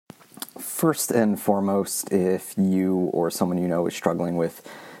first and foremost, if you or someone you know is struggling with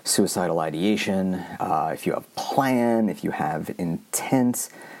suicidal ideation, if you have plan, if you have intent,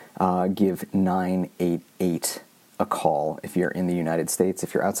 give 988 a call if you're in the United States.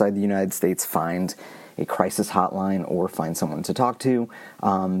 If you're outside the United States, find a crisis hotline or find someone to talk to,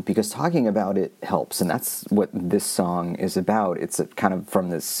 because talking about it helps, and that's what this song is about. It's kind of from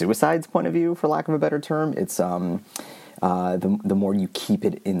the suicide's point of view, for lack of a better term. It's the more you keep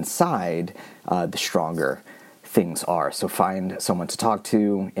it inside, the stronger things are. So find someone to talk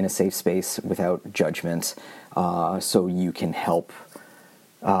to in a safe space without judgment, so you can help.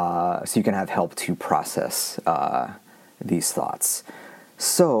 So you can have help to process these thoughts.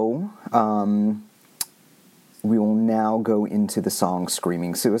 So we will now go into the song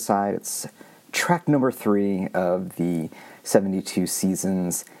Screaming Suicide. It's track number 3 of the 72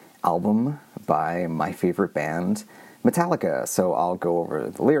 Seasons album by my favorite band, Metallica. So I'll go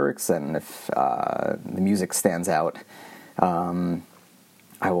over the lyrics, and if the music stands out, I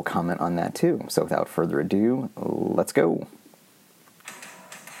will comment on that too. So without further ado, let's go.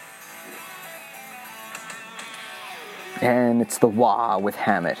 And it's the wah with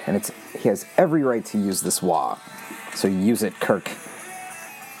Hammett, and he has every right to use this wah, so use it, Kirk.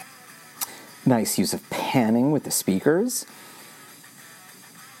 Nice use of panning with the speakers.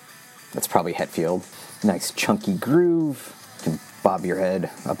 That's probably Hetfield. Nice chunky groove. You can bob your head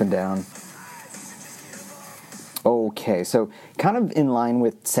up and down. Okay, so kind of in line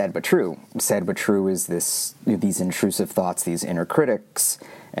with Sad But True. Sad But True is these intrusive thoughts, these inner critics,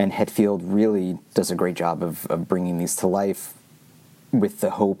 and Hetfield really does a great job of bringing these to life with the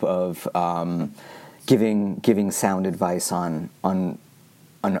hope of giving sound advice on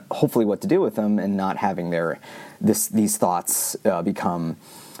hopefully what to do with them and not having these thoughts become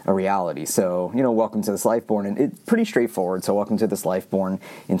a reality. So, welcome to this life born, and it's pretty straightforward. So welcome to this life born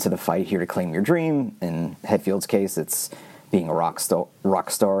into the fight here to claim your dream. In Hetfield's case, it's being a rock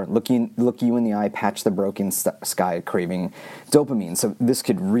star, look you in the eye, patch the broken sky, craving dopamine. So this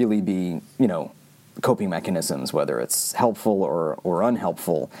could really be, coping mechanisms, whether it's helpful or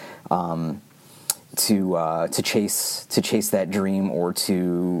unhelpful, to chase that dream or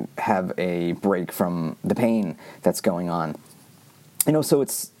to have a break from the pain that's going on. So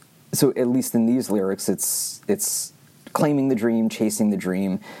at least in these lyrics, it's claiming the dream, chasing the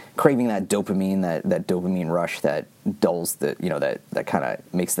dream, craving that dopamine, that dopamine rush that dulls that kind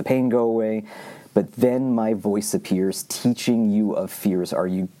of makes the pain go away. But then my voice appears, teaching you of fears. Are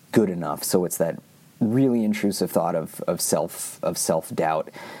you good enough? So it's that really intrusive thought of self-doubt,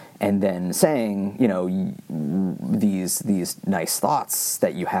 and then saying, these nice thoughts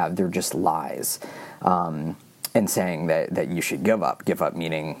that you have, they're just lies, and saying that you should give up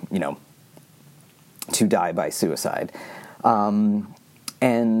meaning, to die by suicide.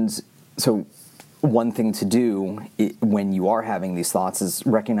 And so one thing to do when you are having these thoughts is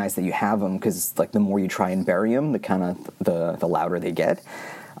recognize that you have them, because the more you try and bury them, the louder they get.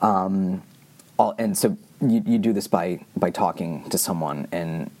 And so you do this by talking to someone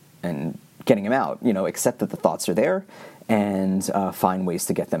and getting them out, accept that the thoughts are there, and find ways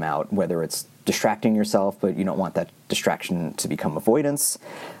to get them out, whether it's distracting yourself, but you don't want that distraction to become avoidance,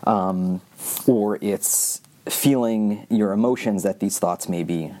 or it's feeling your emotions that these thoughts may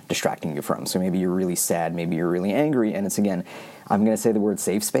be distracting you from. So maybe you're really sad, maybe you're really angry, and it's, again, I'm going to say the word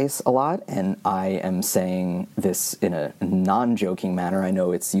safe space a lot, and I am saying this in a non-joking manner. I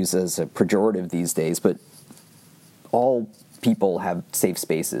know it's used as a pejorative these days, but all people have safe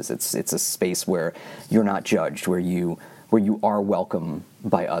spaces. It's a space where you're not judged, where you are welcome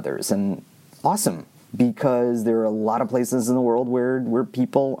by others. And awesome, because there are a lot of places in the world where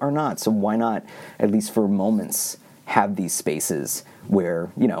people are not. So why not, at least for moments, have these spaces where,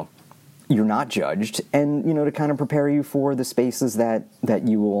 you're not judged, and, to kind of prepare you for the spaces that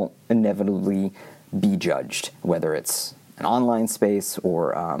you will inevitably be judged, whether it's an online space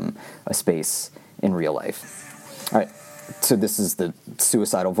or a space in real life. All right, so this is the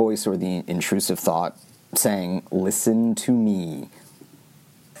suicidal voice, or the intrusive thought, saying, listen to me.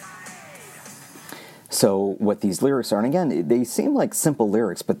 So what these lyrics are, and again, they seem like simple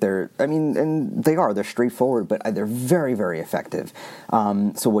lyrics, but they're straightforward, but they're very, very effective.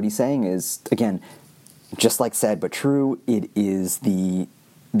 So what he's saying is, again, just like Sad But True, it is the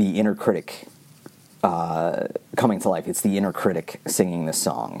inner critic coming to life. It's the inner critic singing this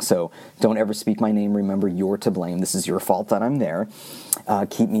song. So don't ever speak my name. Remember, you're to blame. This is your fault that I'm there.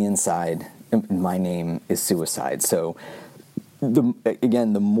 Keep me inside. My name is suicide. So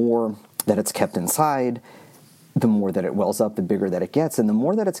the more that it's kept inside, the more that it wells up, the bigger that it gets, and the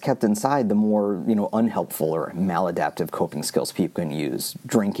more that it's kept inside, the more, unhelpful or maladaptive coping skills people can use.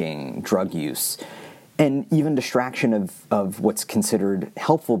 Drinking, drug use, and even distraction of what's considered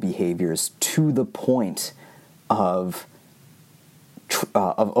helpful behaviors to the point of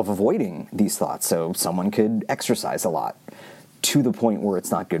avoiding these thoughts. So someone could exercise a lot to the point where it's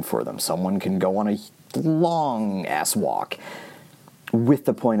not good for them. Someone can go on a long-ass walk with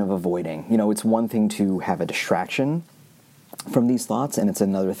the point of avoiding. It's one thing to have a distraction from these thoughts, and it's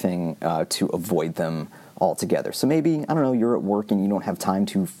another thing to avoid them altogether. So maybe, I don't know, you're at work and you don't have time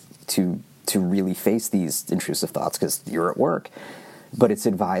to really face these intrusive thoughts because you're at work, but it's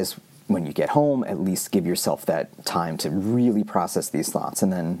advised when you get home, at least give yourself that time to really process these thoughts.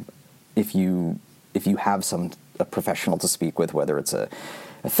 And then if you have a professional to speak with, whether it's a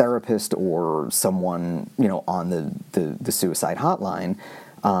therapist or someone, on the suicide hotline,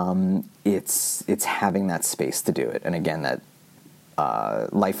 it's having that space to do it. And again, that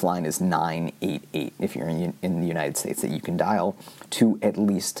lifeline is 988 if you're in the United States, that you can dial to at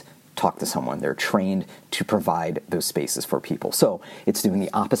least talk to someone. They're trained to provide those spaces for people. So it's doing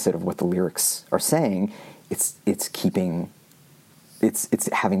the opposite of what the lyrics are saying. It's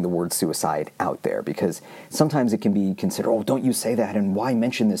having the word suicide out there, because sometimes it can be considered, oh, don't you say that, and why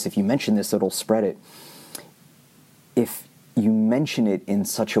mention this? If you mention this, it'll spread it. If you mention it in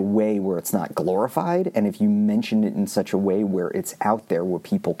such a way where it's not glorified, and if you mention it in such a way where it's out there, where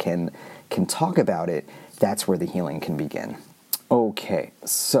people can talk about it, that's where the healing can begin. Okay,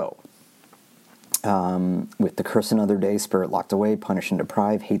 so with the curse another day, spirit locked away, punish and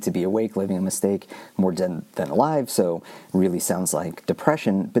deprive, hate to be awake, living a mistake, more dead than alive. So really sounds like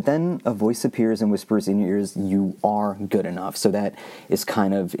depression. But then a voice appears and whispers in your ears, you are good enough. So that is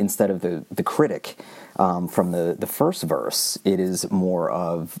kind of, instead of the critic from the first verse, it is more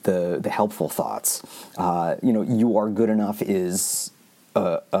of the helpful thoughts. You are good enough is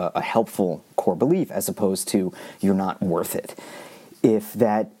a helpful core belief, as opposed to you're not worth it. If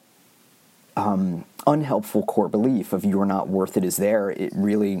that unhelpful core belief of you're not worth it is there,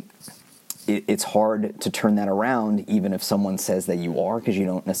 it's hard to turn that around, even if someone says that you are, because you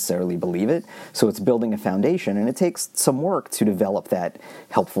don't necessarily believe it. So it's building a foundation, and it takes some work to develop that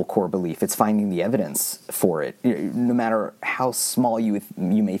helpful core belief. It's finding the evidence for it. No matter how small you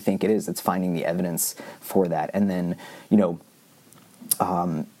may think it is, it's finding the evidence for that. And then,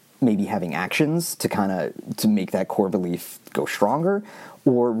 maybe having actions to make that core belief go stronger,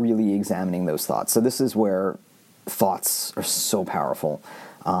 or really examining those thoughts. So this is where thoughts are so powerful.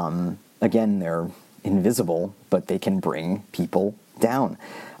 Again, they're invisible, but they can bring people down.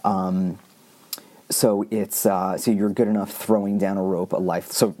 So it's so you're good enough throwing down a rope, a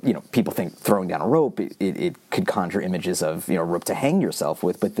life. So people think throwing down a rope, it could conjure images of a rope to hang yourself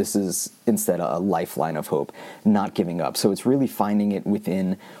with, but this is instead a lifeline of hope, not giving up. So it's really finding it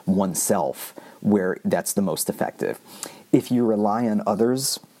within oneself where that's the most effective. If you rely on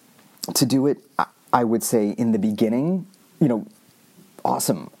others to do it, I would say in the beginning,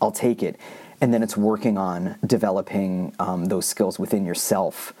 awesome, I'll take it. And then it's working on developing those skills within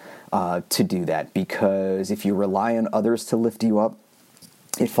yourself to do that. Because if you rely on others to lift you up,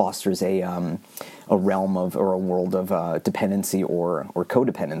 it fosters a realm of, or a world of dependency or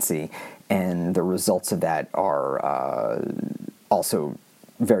codependency. And the results of that are also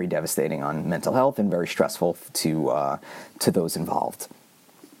very devastating on mental health and very stressful to those involved.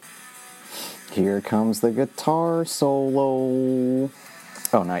 Here comes the guitar solo.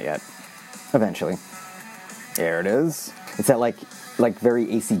 Oh, not yet. Eventually. There it is. It's that like very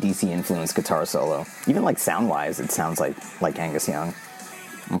AC/DC influenced guitar solo. Even like sound-wise, it sounds like Angus Young.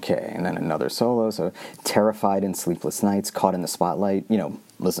 Okay, and then another solo. So, terrified in sleepless nights, caught in the spotlight.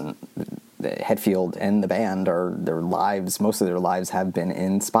 Listen, Hetfield and the band most of their lives have been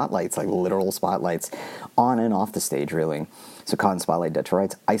in spotlights, like literal spotlights, on and off the stage, really. So, caught in spotlight, dead to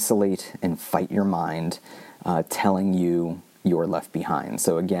rights, isolate and fight your mind, telling you you're left behind.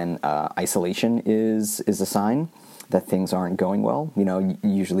 So again, isolation is a sign that things aren't going well.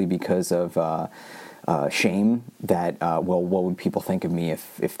 Usually because of shame that what would people think of me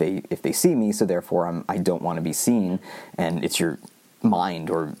if they see me? So therefore, I don't want to be seen, and it's your mind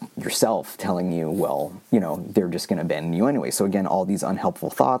or yourself telling you, well, they're just going to abandon you anyway. So again, all these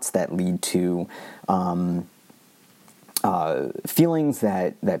unhelpful thoughts that lead to feelings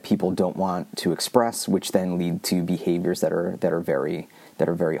that people don't want to express, which then lead to behaviors that are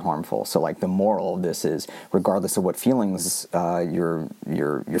very harmful. So, like, the moral of this is, regardless of what feelings you're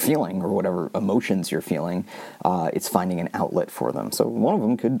feeling or whatever emotions you're feeling, it's finding an outlet for them. So, one of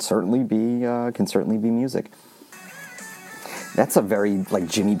them could certainly be music. That's a very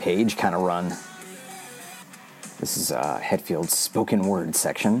Jimmy Page kind of run. This is Hetfield's spoken word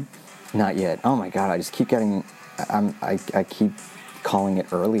section. Not yet. Oh my god, I just keep getting... I keep calling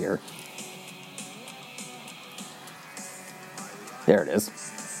it earlier. There it is.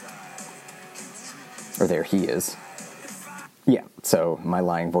 Or there he is. Yeah, so my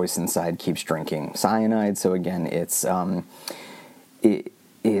lying voice inside keeps drinking cyanide. So again, it's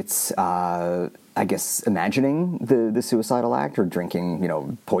I guess imagining the suicidal act, or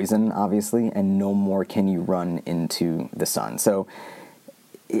drinking, poison, obviously, and no more can you run into the sun. So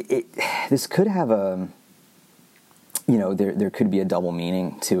this could have a, there could be a double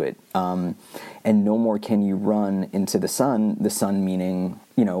meaning to it. And no more can you run into the sun meaning,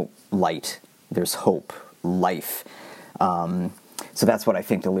 light, there's hope, life. So that's what I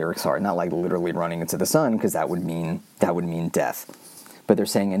think the lyrics are. Not like literally running into the sun, because that would mean death. But they're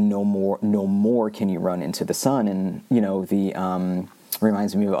saying, and no more can you run into the sun. And, the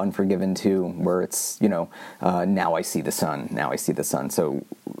reminds me of Unforgiven too, where it's, now I see the sun. So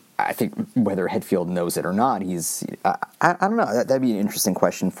I think whether Hetfield knows it or not, he's, I don't know, that'd be an interesting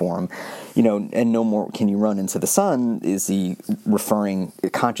question for him. And no more can you run into the sun, is he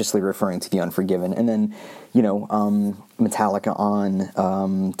consciously referring to the Unforgiven? And then, Metallica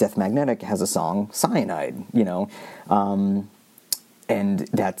on Death Magnetic has a song, Cyanide, and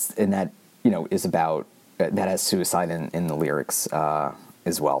that is about, that has suicide in the lyrics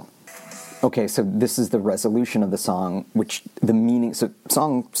as well. Okay, so this is the resolution of the song, which the meaning, so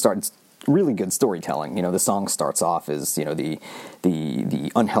song starts really good storytelling. The song starts off as, the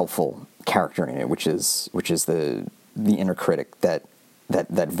unhelpful character in it, which is the inner critic, that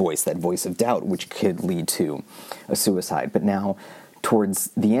voice of doubt, which could lead to a suicide. But now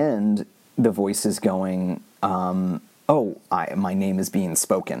towards the end, the voice is going, my name is being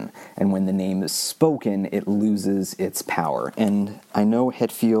spoken. And when the name is spoken, it loses its power. And I know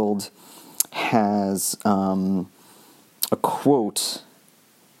Hetfield has a quote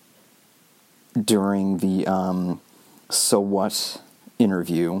during the So What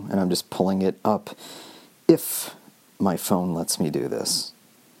interview, and I'm just pulling it up if my phone lets me do this.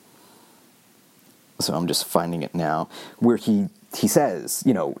 So I'm just finding it now, where he says,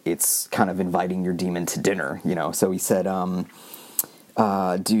 it's kind of inviting your demon to dinner, So he said,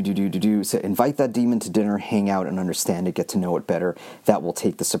 So invite that demon to dinner, hang out and understand it, get to know it better. That will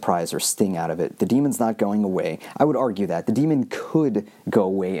take the surprise or sting out of it. The demon's not going away. I would argue that the demon could go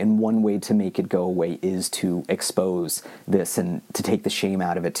away, and one way to make it go away is to expose this and to take the shame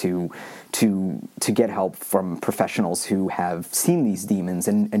out of it, to get help from professionals who have seen these demons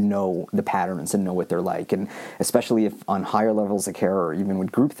and know the patterns and know what they're like. And especially if on higher levels of care, or even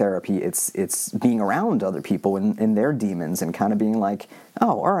with group therapy, it's being around other people and their demons, and kind of being like,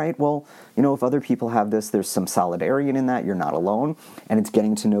 oh, all right, well, if other people have this, there's some solidarity in that, you're not alone, and it's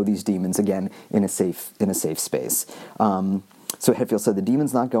getting to know these demons, again, in a safe space. So Hetfield said the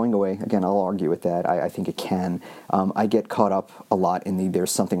demon's not going away. Again, I'll argue with that. I think it can. I get caught up a lot in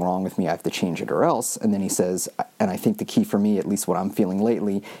there's something wrong with me, I have to change it or else. And then he says, and I think the key for me, at least what I'm feeling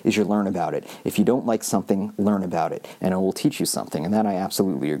lately, is you learn about it. If you don't like something, learn about it, and it will teach you something. And that I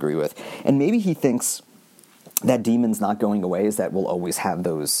absolutely agree with. And maybe he thinks that demon's not going away is that we'll always have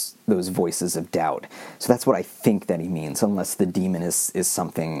those voices of doubt. So that's what I think that he means, unless the demon is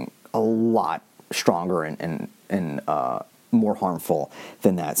something a lot stronger and more harmful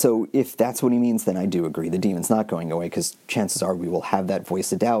than that. So if that's what he means, then I do agree. The demon's not going away, because chances are we will have that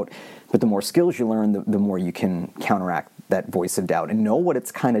voice of doubt. But the more skills you learn, the more you can counteract that voice of doubt and know what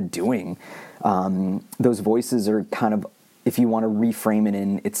it's kind of doing. Those voices are kind of, if you want to reframe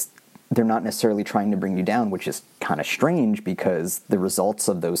it they're not necessarily trying to bring you down, which is kind of strange, because the results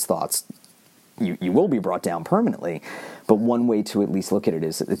of those thoughts, you will be brought down permanently. But one way to at least look at it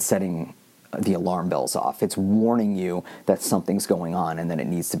is it's setting the alarm bells off. It's warning you that something's going on and that it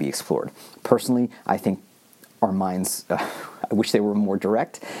needs to be explored. Personally, I think our minds, I wish they were more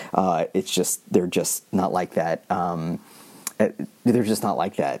direct. They're just not like that. They're just not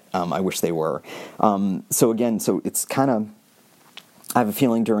like that. I wish they were. So it's kind of, I have a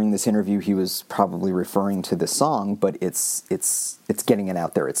feeling during this interview he was probably referring to this song, but it's getting it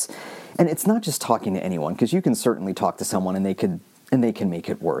out there. And it's not just talking to anyone, because you can certainly talk to someone and they can make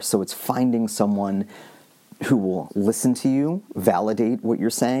it worse. So it's finding someone who will listen to you, validate what you're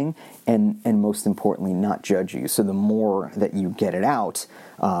saying, and most importantly, not judge you. So the more that you get it out,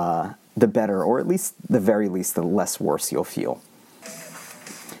 the better, or at least the very least, the less worse you'll feel.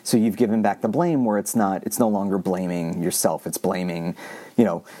 So you've given back the blame where it's no longer blaming yourself. It's blaming,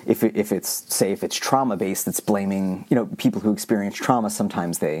 if it's trauma based, it's blaming, people who experience trauma.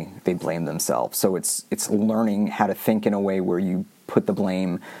 Sometimes they blame themselves. So it's learning how to think in a way where you put the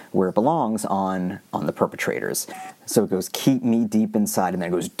blame where it belongs on the perpetrators. So it goes, keep me deep inside, and then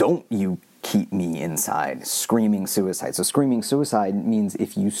it goes, don't you keep me inside, screaming suicide. So screaming suicide means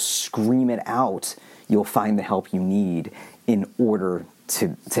if you scream it out, you'll find the help you need in order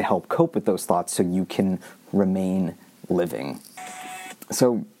to help cope with those thoughts so you can remain living.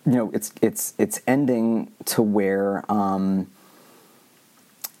 So, it's ending to where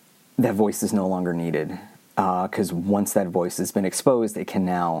that voice is no longer needed. Because once that voice has been exposed, it can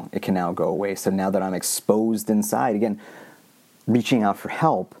now go away. So now that I'm exposed inside, again, reaching out for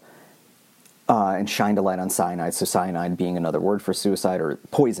help, and shined a light on cyanide. So cyanide being another word for suicide, or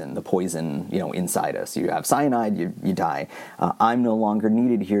poison, the poison, inside us. You have cyanide, you die. I'm no longer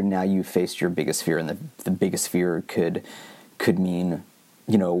needed here. Now you've faced your biggest fear, and the biggest fear could mean,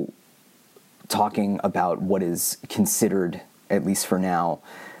 talking about what is considered, at least for now,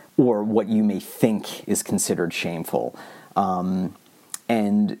 or what you may think is considered shameful. And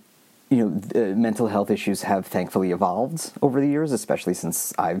the mental health issues have thankfully evolved over the years, especially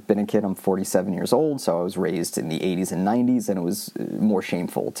since I've been a kid. I'm 47 years old, so I was raised in the 80s and 90s, and it was more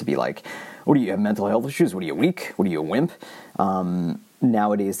shameful to be like, what do you have, mental health issues? What are you, weak? What are you, a wimp?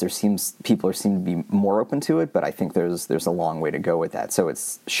 Nowadays, people seem to be more open to it, but I think there's a long way to go with that. So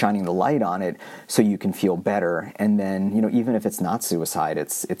it's shining the light on it so you can feel better, and then even if it's not suicide,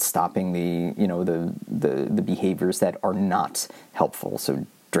 it's stopping the behaviors that are not helpful. So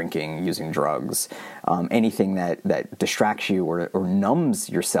drinking, using drugs, anything that distracts you or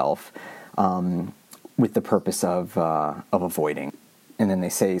numbs yourself, with the purpose of avoiding. And then they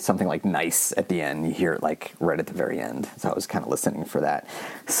say something like "nice" at the end. You hear it like right at the very end. So I was kind of listening for that.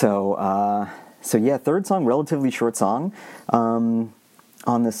 So yeah, third song, relatively short song on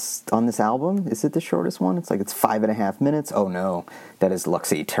this album. Is it the shortest one? It's 5.5 minutes. Oh no, that is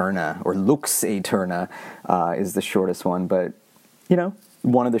Lux Aeterna, or Lux Aeterna is the shortest one. But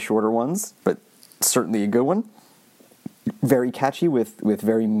one of the shorter ones, but certainly a good one. Very catchy with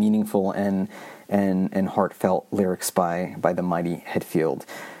very meaningful and heartfelt lyrics by the mighty Hetfield.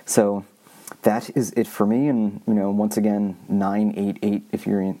 So that is it for me. And once again, 988 if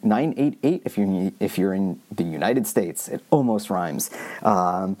you're in the United States. It almost rhymes.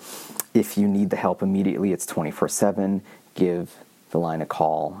 If you need the help immediately, it's 24/7. Give the line a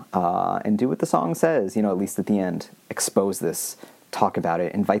call, and do what the song says. At least at the end, expose this. Talk about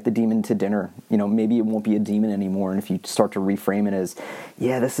it. Invite the demon to dinner. Maybe it won't be a demon anymore. And if you start to reframe it as,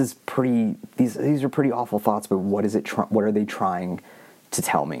 yeah, this is pretty. These are pretty awful thoughts. But what is it? What are they trying to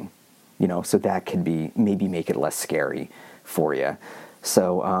tell me? So that could be maybe make it less scary for you.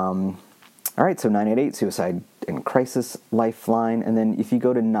 So, all right. So 988 Suicide and Crisis Lifeline, and then if you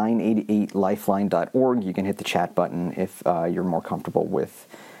go to 988lifeline.org, you can hit the chat button if you're more comfortable with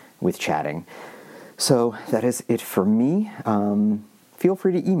chatting. So that is it for me. Feel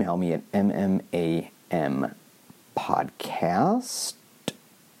free to email me at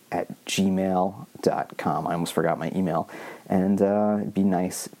mmampodcast@gmail.com. I almost forgot my email. And it'd be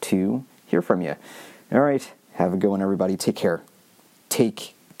nice to hear from you. All right. Have a good one, everybody. Take care.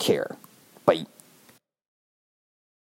 Bye.